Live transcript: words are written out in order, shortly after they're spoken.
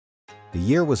The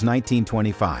year was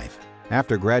 1925.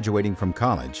 After graduating from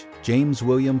college, James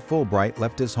William Fulbright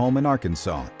left his home in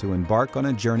Arkansas to embark on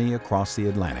a journey across the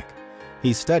Atlantic.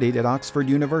 He studied at Oxford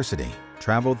University,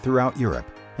 traveled throughout Europe,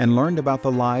 and learned about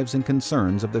the lives and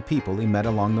concerns of the people he met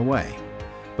along the way.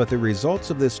 But the results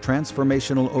of this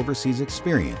transformational overseas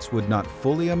experience would not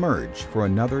fully emerge for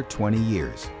another 20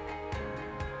 years.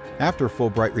 After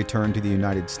Fulbright returned to the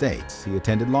United States, he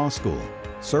attended law school,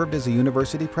 served as a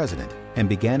university president, and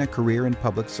began a career in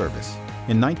public service.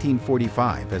 In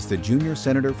 1945, as the junior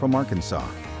senator from Arkansas,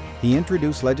 he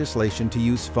introduced legislation to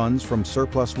use funds from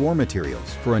surplus war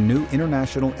materials for a new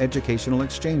international educational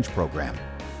exchange program.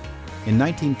 In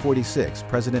 1946,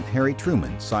 President Harry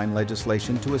Truman signed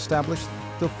legislation to establish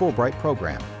the Fulbright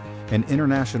Program, an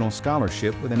international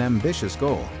scholarship with an ambitious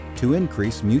goal to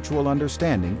increase mutual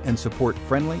understanding and support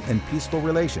friendly and peaceful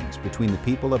relations between the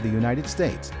people of the United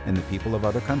States and the people of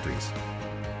other countries.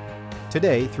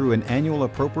 Today, through an annual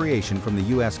appropriation from the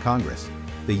U.S. Congress,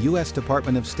 the U.S.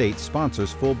 Department of State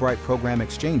sponsors Fulbright Program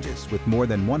exchanges with more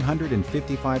than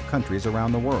 155 countries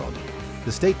around the world.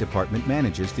 The State Department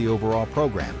manages the overall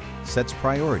program, sets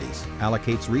priorities,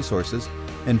 allocates resources,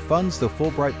 and funds the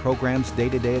Fulbright Program's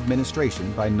day-to-day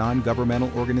administration by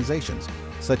non-governmental organizations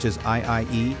such as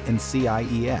IIE and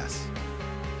CIES.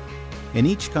 In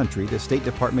each country, the State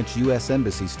Department's U.S.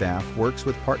 Embassy staff works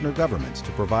with partner governments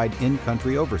to provide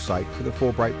in-country oversight for the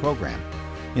Fulbright Program.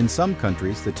 In some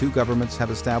countries, the two governments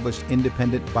have established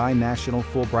independent binational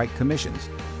Fulbright commissions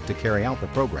to carry out the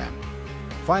program.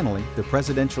 Finally, the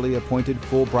presidentially appointed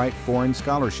Fulbright Foreign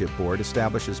Scholarship Board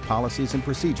establishes policies and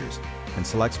procedures and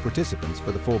selects participants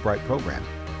for the Fulbright Program.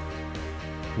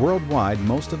 Worldwide,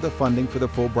 most of the funding for the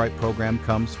Fulbright Program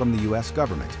comes from the U.S.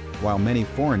 government, while many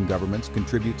foreign governments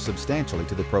contribute substantially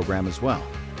to the program as well.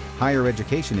 Higher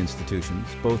education institutions,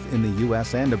 both in the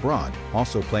U.S. and abroad,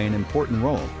 also play an important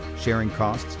role, sharing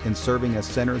costs and serving as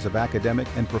centers of academic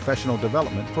and professional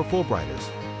development for Fulbrighters.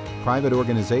 Private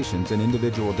organizations and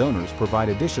individual donors provide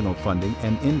additional funding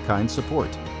and in-kind support.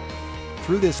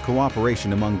 Through this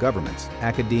cooperation among governments,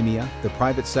 academia, the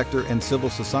private sector, and civil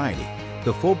society,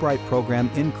 the Fulbright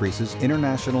Program increases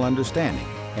international understanding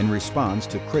and responds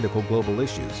to critical global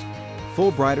issues.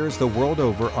 Fulbrighters the world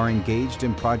over are engaged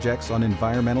in projects on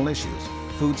environmental issues,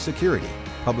 food security,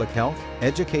 public health,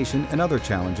 education, and other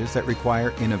challenges that require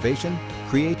innovation,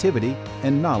 creativity,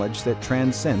 and knowledge that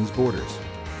transcends borders.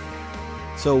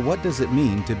 So what does it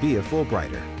mean to be a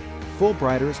Fulbrighter?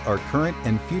 Fulbrighters are current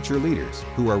and future leaders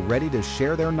who are ready to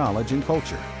share their knowledge and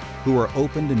culture, who are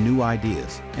open to new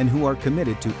ideas, and who are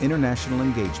committed to international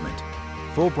engagement.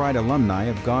 Fulbright alumni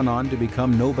have gone on to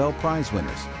become Nobel Prize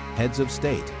winners, heads of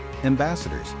state,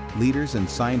 ambassadors, leaders in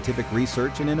scientific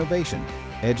research and innovation,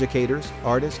 educators,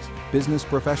 artists, business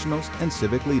professionals, and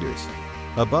civic leaders.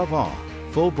 Above all,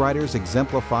 Fulbrighters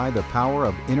exemplify the power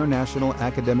of international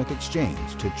academic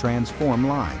exchange to transform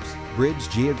lives, bridge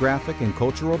geographic and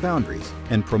cultural boundaries,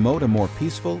 and promote a more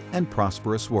peaceful and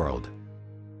prosperous world.